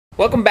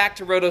Welcome back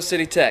to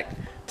RotoCityTech.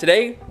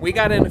 Today we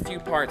got in a few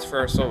parts for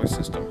our solar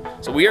system,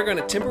 so we are going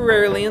to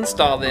temporarily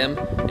install them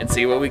and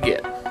see what we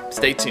get.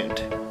 Stay tuned.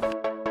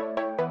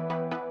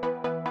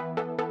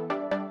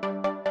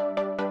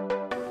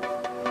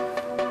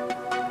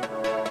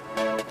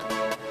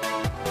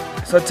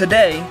 So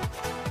today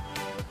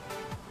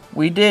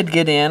we did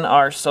get in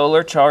our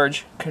solar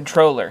charge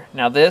controller.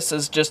 Now this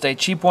is just a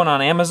cheap one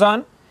on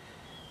Amazon.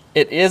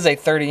 It is a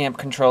 30 amp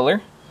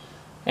controller,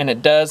 and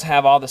it does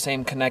have all the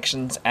same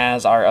connections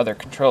as our other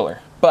controller.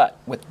 But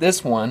with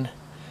this one,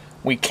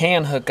 we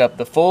can hook up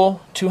the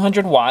full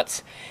 200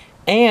 watts,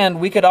 and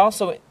we could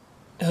also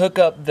hook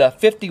up the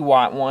 50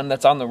 watt one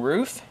that's on the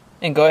roof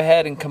and go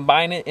ahead and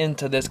combine it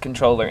into this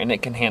controller, and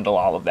it can handle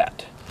all of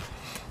that.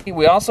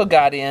 We also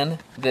got in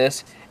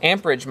this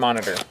amperage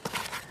monitor.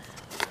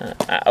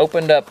 I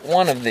opened up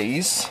one of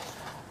these.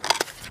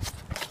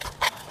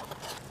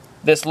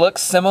 This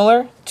looks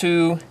similar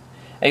to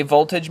a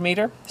voltage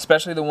meter,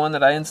 especially the one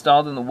that I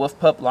installed in the Wolf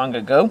Pup long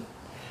ago.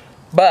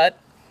 But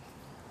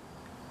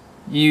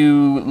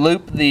you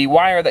loop the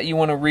wire that you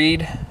want to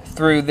read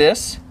through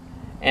this,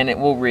 and it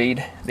will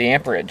read the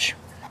amperage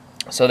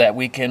so that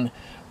we can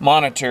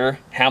monitor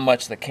how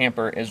much the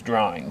camper is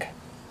drawing.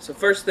 So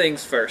first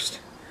things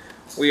first,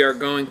 we are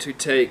going to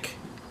take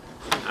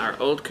our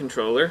old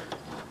controller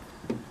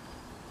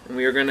and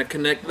we are going to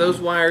connect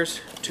those wires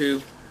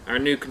to our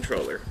new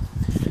controller.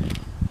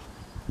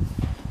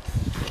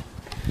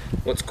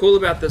 What's cool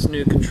about this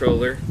new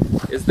controller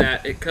is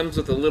that it comes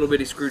with a little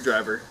bitty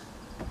screwdriver,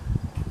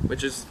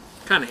 which is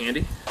kind of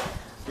handy.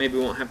 Maybe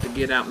we won't have to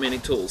get out many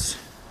tools.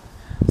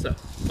 So,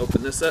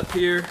 open this up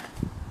here.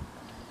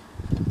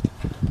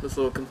 This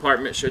little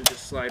compartment should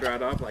just slide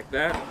right off like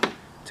that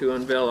to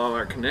unveil all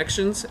our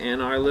connections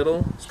and our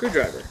little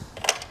screwdriver.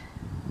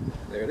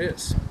 There it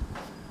is.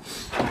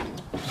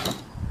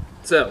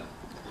 So,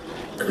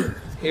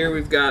 here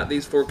we've got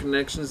these 4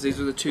 connections. These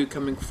are the 2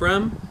 coming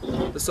from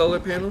the solar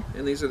panel,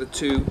 and these are the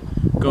 2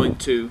 going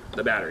to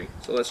the battery.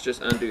 So let's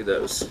just undo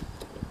those.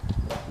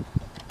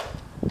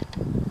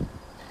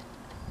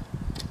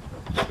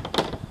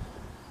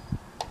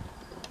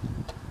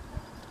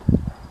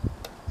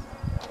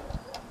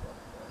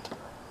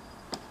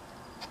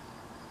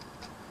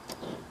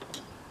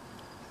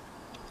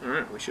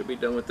 Alright, we should be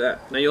done with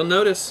that. Now you'll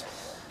notice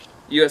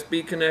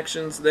USB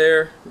connections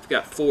there. We've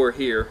got 4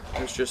 here.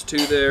 There's just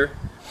 2 there.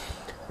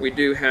 We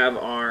do have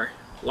our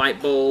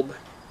light bulb,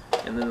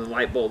 and then the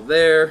light bulb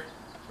there,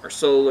 our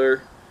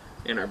solar,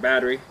 and our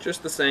battery,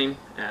 just the same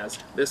as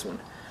this one.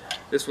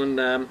 This one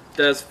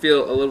does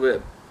feel a little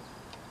bit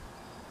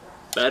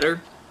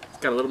better. It's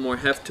got a little more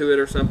heft to it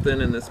or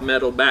something, and this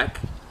metal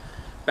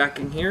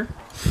backing here.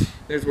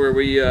 There's where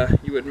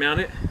you would mount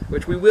it,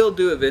 which we will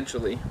do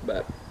eventually,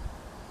 but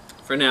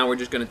for now we're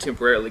just going to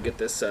temporarily get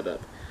this set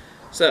up.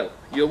 So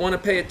you'll want to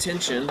pay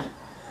attention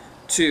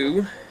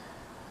to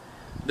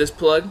this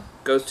plug.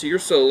 Goes to your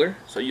solar,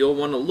 so you'll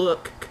want to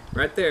look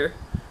right there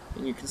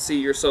and you can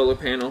see your solar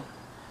panel.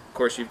 Of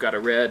course, you've got a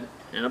red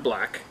and a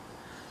black,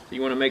 so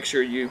you want to make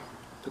sure you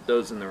put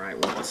those in the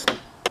right ones.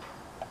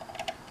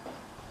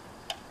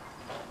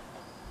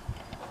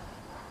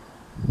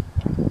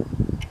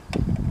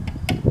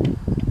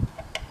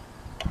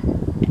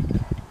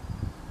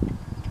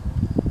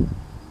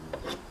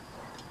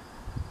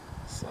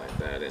 Slide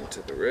that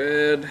into the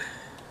red.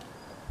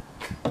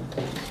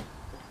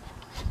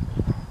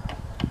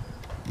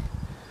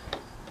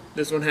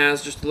 This one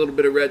has just a little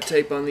bit of red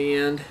tape on the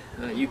end.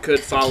 You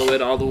could follow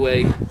it all the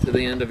way to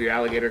the end of your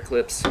alligator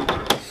clips.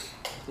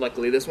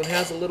 Luckily this one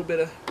has a little bit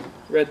of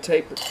red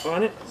tape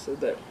on it so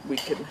that we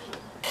can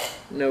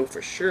know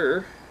for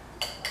sure.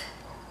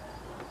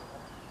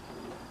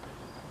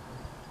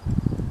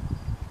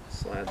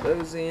 Slide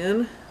those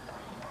in.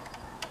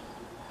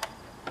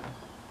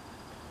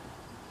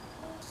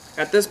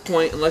 At this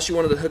point, unless you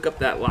wanted to hook up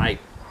that light,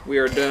 we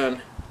are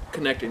done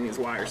connecting these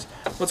wires.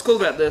 What's cool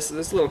about this is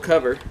this little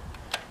cover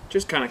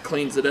just kind of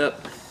cleans it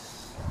up,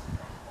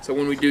 so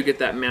when we do get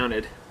that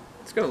mounted,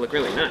 it's going to look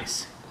really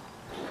nice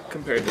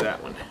compared to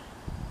that one.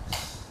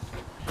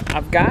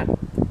 I've got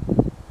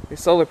the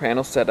solar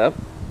panel set up,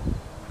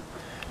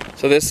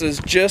 so this is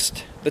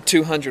just the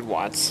 200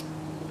 watts,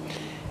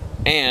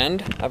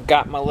 and I've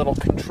got my little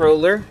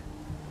controller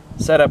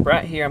set up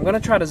right here. I'm going to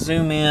try to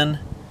zoom in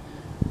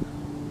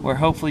where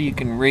hopefully you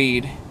can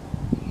read.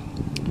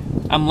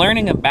 I'm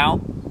learning about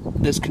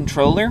this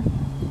controller.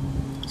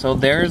 So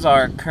there's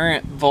our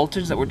current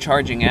voltage that we're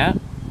charging at.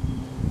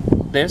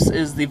 This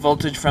is the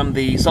voltage from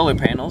the solar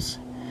panels.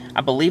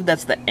 I believe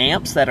that's the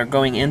amps that are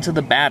going into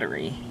the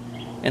battery.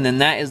 And then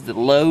that is the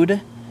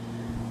load,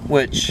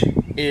 which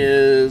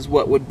is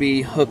what would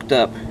be hooked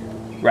up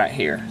right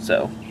here.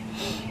 So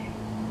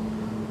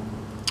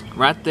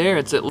right there,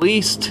 it's at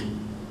least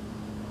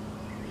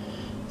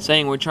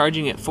saying we're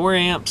charging at 4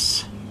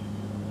 amps.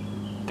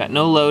 Got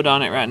no load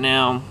on it right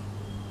now.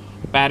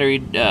 Battery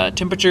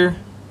temperature.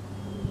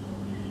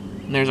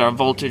 And there's our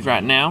voltage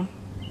right now,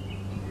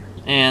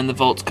 and the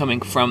volts coming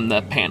from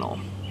the panel.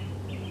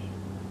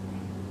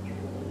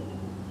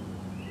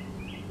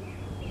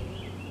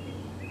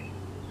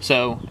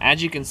 So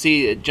as you can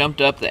see, it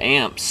jumped up the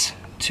amps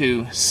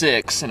to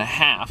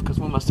 6.5 because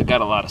we must have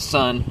got a lot of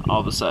sun all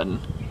of a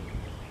sudden.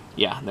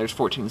 Yeah, there's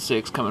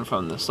 14.6 coming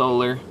from the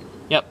solar.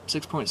 Yep,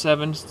 6.7,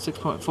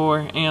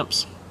 6.4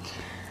 amps.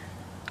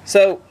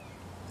 So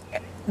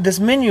this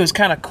menu is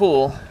kind of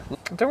cool.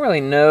 I don't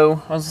really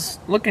know. I was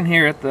looking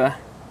here at the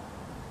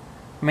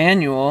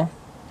manual,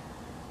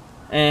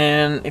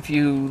 and if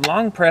you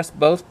long press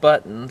both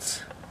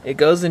buttons, it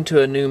goes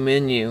into a new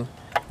menu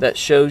that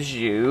shows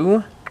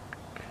you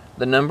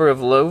the number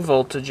of low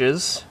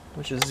voltages,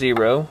 which is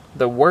 0,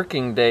 the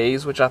working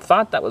days, which I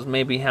thought that was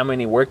maybe how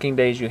many working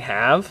days you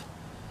have,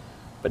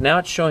 but now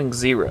it's showing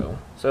 0.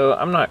 So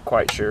I'm not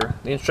quite sure.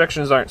 The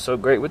instructions aren't so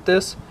great with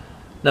this.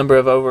 Number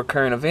of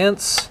overcurrent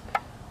events,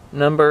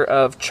 number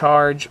of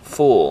charge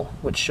full,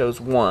 which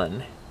shows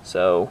 1.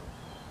 So,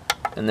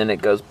 and then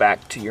it goes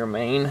back to your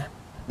main.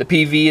 The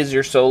PV is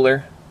your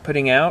solar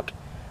putting out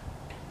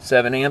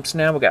 7 amps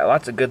now. We got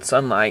lots of good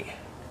sunlight.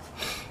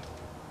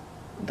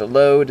 The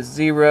load is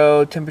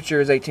 0, temperature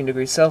is 18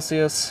 degrees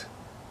Celsius,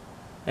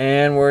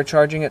 and we're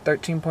charging at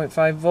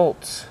 13.5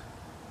 volts.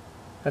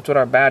 That's what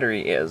our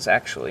battery is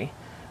actually.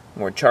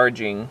 We're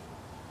charging,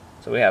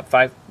 so we have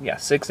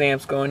 6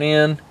 amps going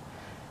in,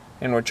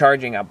 and we're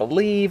charging, I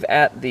believe,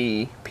 at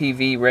the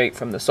PV rate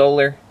from the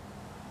solar,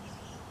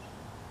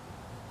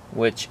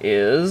 which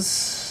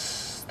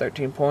is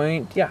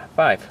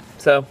 13.5.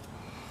 So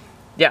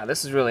yeah,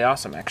 this is really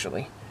awesome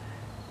actually.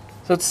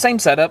 So it's the same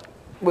setup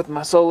with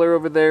my solar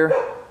over there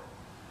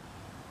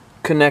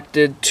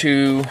connected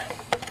to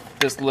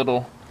this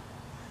little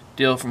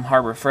deal from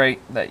Harbor Freight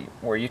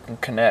where you can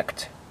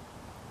connect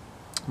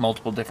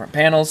multiple different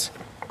panels.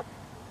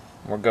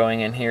 We're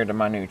going in here to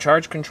my new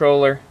charge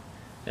controller,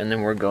 and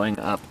then we're going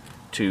up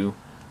to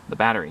the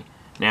battery.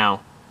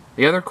 Now,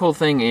 the other cool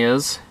thing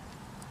is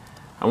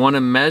I want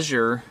to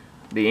measure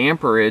the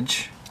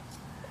amperage,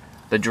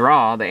 the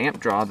amp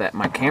draw that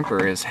my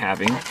camper is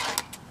having.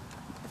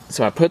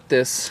 So I put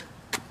this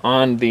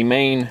on the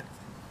main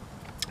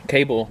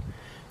cable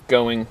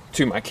going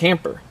to my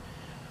camper.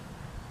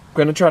 I'm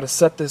going to try to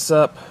set this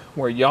up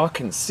where y'all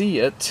can see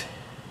it.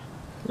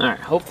 Alright,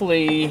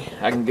 hopefully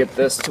I can get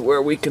this to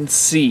where we can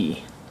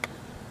see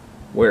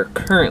where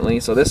currently,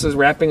 so this is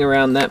wrapping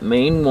around that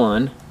main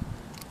one,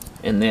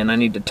 and then I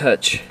need to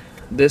touch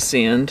this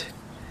end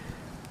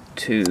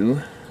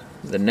to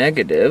the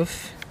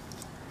negative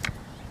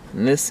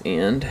and this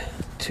end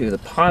to the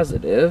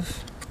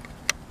positive.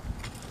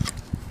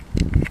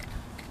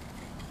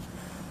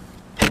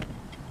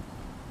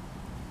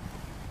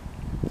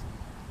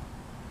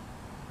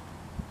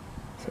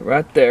 So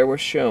right there we're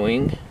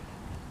showing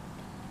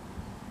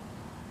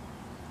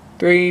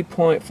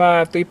 3.5,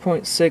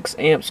 3.6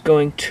 amps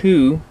going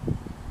to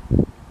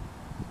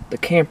the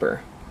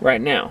camper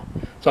right now.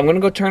 So I'm going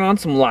to go turn on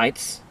some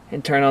lights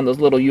and turn on those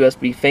little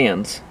USB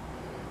fans,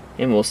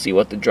 and we'll see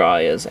what the draw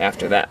is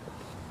after that.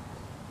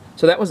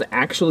 So that was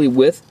actually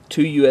with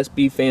 2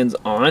 USB fans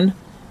on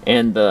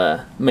and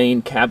the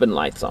main cabin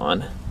lights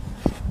on.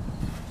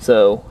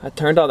 So I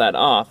turned all that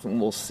off, and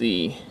we'll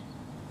see.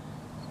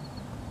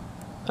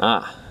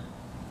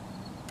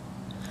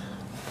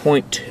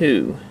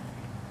 0.2.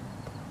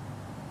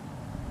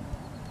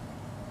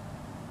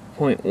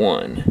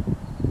 0.1.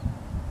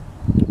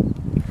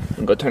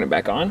 I'm gonna turn it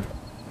back on.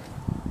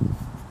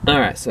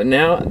 Alright, so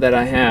now that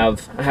I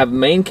have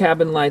main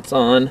cabin lights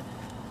on,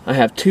 I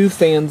have 2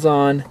 fans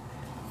on,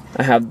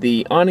 I have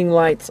the awning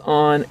lights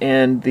on,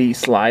 and the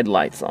slide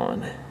lights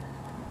on.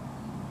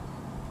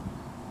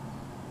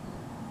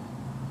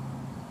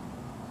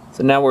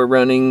 So now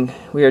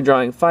we are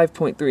drawing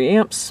 5.3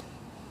 amps.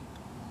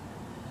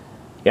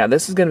 Yeah,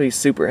 this is gonna be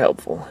super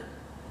helpful.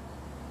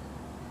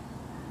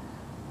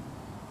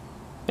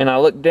 And I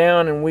look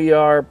down and we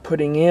are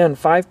putting in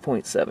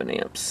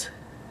 5.7 amps.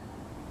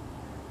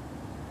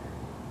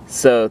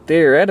 So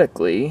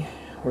theoretically,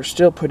 we're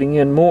still putting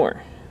in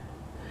more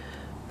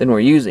than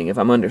we're using, if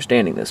I'm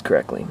understanding this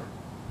correctly.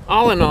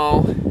 All in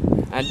all,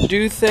 I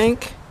do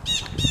think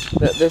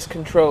that this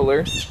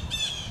controller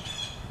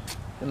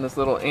and this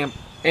little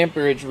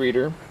amperage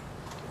reader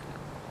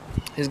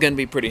is going to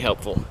be pretty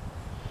helpful.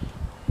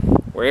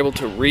 We're able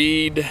to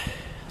read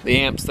the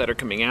amps that are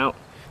coming out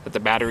that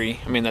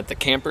that the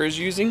camper is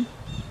using,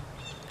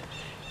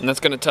 and that's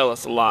going to tell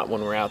us a lot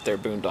when we're out there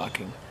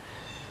boondocking.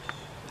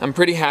 I'm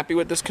pretty happy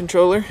with this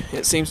controller.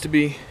 It seems to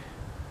be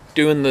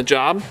doing the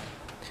job,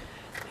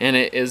 and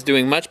it is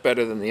doing much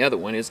better than the other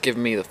one. It's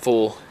giving me the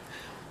full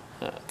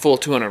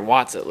 200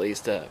 watts at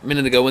least. A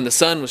minute ago when the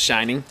sun was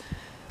shining,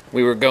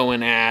 we were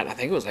going at, I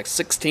think it was like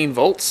 16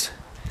 volts,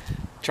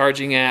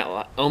 charging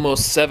at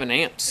almost 7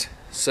 amps.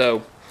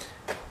 So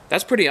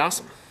that's pretty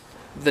awesome.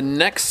 The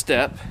next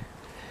step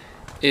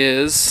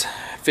is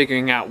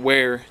figuring out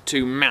where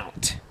to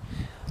mount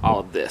all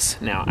of this.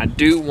 Now, I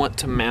do want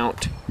to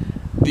mount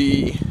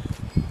the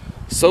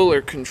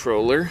solar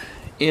controller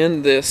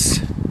in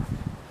this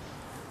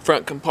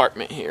front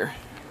compartment here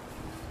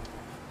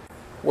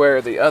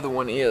where the other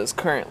one is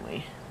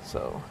currently.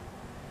 So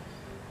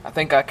I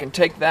think I can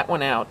take that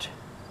one out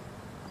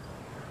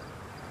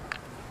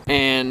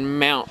and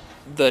mount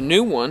the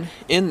new one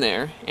in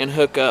there and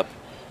hook up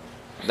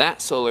that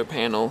solar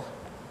panel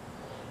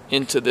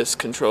into this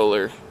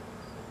controller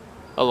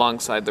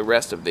alongside the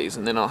rest of these,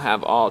 and then I'll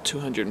have all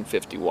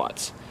 250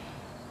 watts.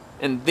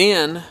 And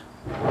then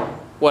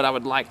what I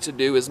would like to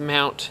do is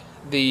mount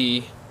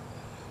the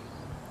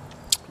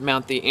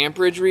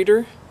amperage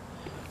reader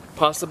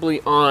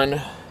possibly on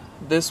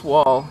this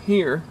wall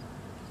here,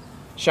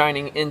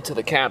 shining into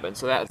the cabin.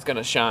 So that's going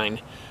to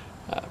shine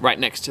right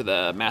next to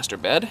the master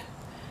bed,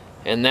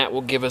 and that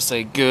will give us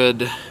a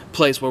good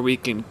place where we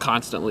can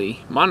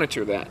constantly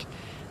monitor that.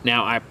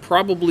 Now I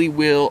probably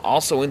will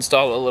also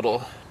install a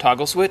little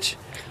toggle switch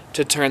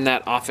to turn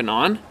that off and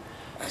on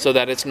so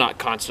that it's not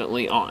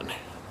constantly on.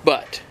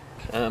 But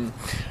I'm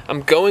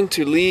going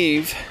to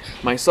leave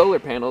my solar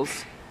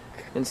panels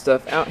and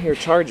stuff out here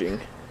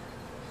charging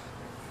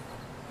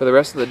for the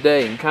rest of the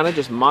day and kind of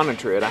just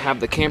monitor it. I have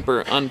the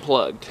camper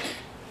unplugged,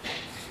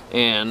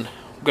 and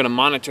I'm going to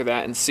monitor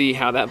that and see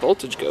how that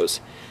voltage goes.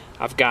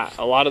 I've got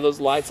a lot of those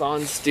lights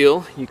on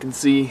still. You can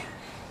see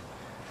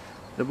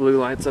the blue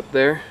lights up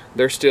there.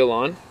 They're still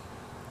on.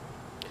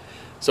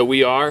 So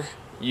we are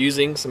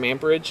using some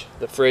amperage.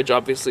 The fridge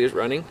obviously is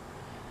running,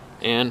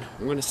 and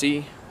I'm going to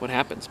see what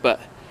happens. But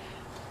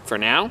for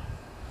now,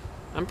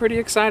 I'm pretty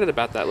excited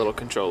about that little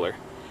controller.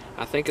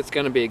 I think it's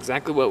going to be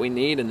exactly what we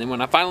need, and then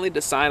when I finally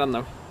decide on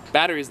the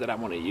batteries that I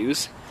want to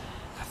use,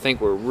 I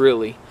think we're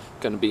really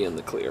going to be in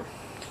the clear.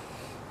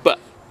 But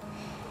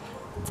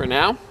for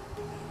now,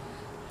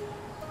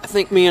 I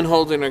think me and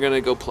Holden are going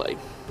to go play.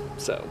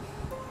 So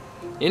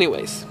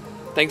anyways,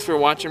 thanks for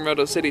watching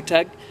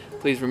RotoCityTech.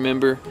 Please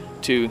remember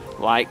to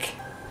like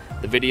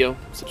the video,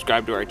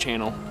 subscribe to our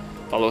channel,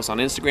 follow us on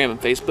Instagram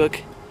and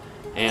Facebook,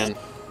 and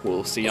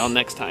we'll see y'all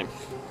next time.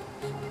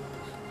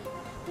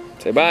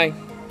 Say bye.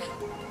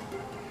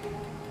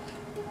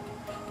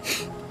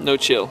 No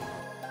chill.